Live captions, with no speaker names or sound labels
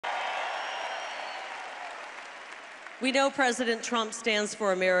We know President Trump stands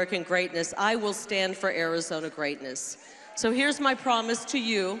for American greatness. I will stand for Arizona greatness. So here's my promise to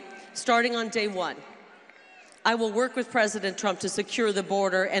you, starting on day one. I will work with President Trump to secure the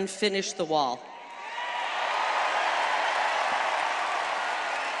border and finish the wall.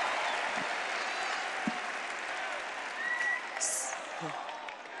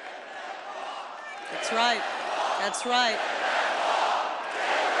 That's right. That's right.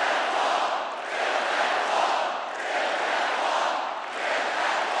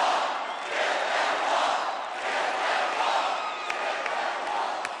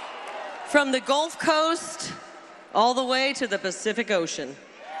 From the Gulf Coast all the way to the Pacific Ocean.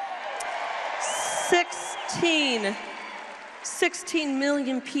 16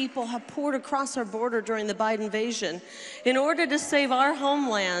 million people have poured across our border during the Biden invasion. In order to save our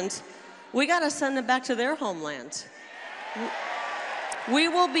homeland, we got to send them back to their homeland. We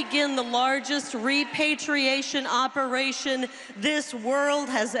will begin the largest repatriation operation this world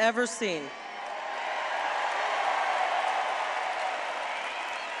has ever seen.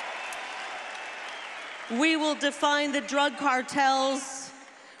 We will define the drug cartels.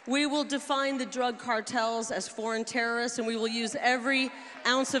 We will define the drug cartels as foreign terrorists, and we will use every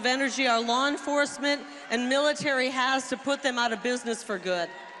ounce of energy our law enforcement and military has to put them out of business for good.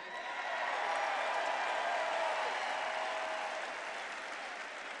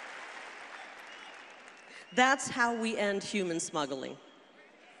 That's how we end human smuggling.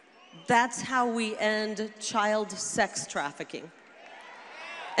 That's how we end child sex trafficking.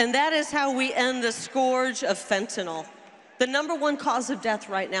 And that is how we end the scourge of fentanyl. The #1 cause of death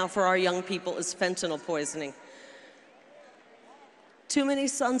right now for our young people is fentanyl poisoning. Too many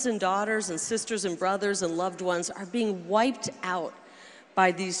sons and daughters and sisters and brothers and loved ones are being wiped out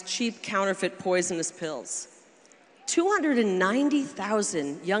by these cheap counterfeit poisonous pills.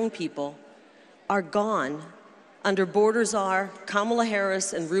 290,000 young people are gone under border czar Kamala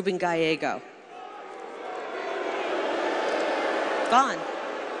Harris and Ruben Gallego. Gone.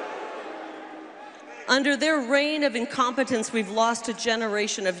 Under their reign of incompetence, we've lost a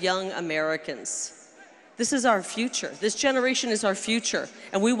generation of young Americans. This is our future. This generation is our future,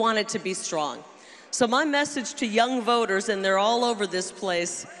 and we want it to be strong. So my message to young voters, and they're all over this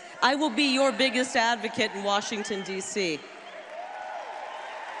place, I will be your biggest advocate in Washington, D.C.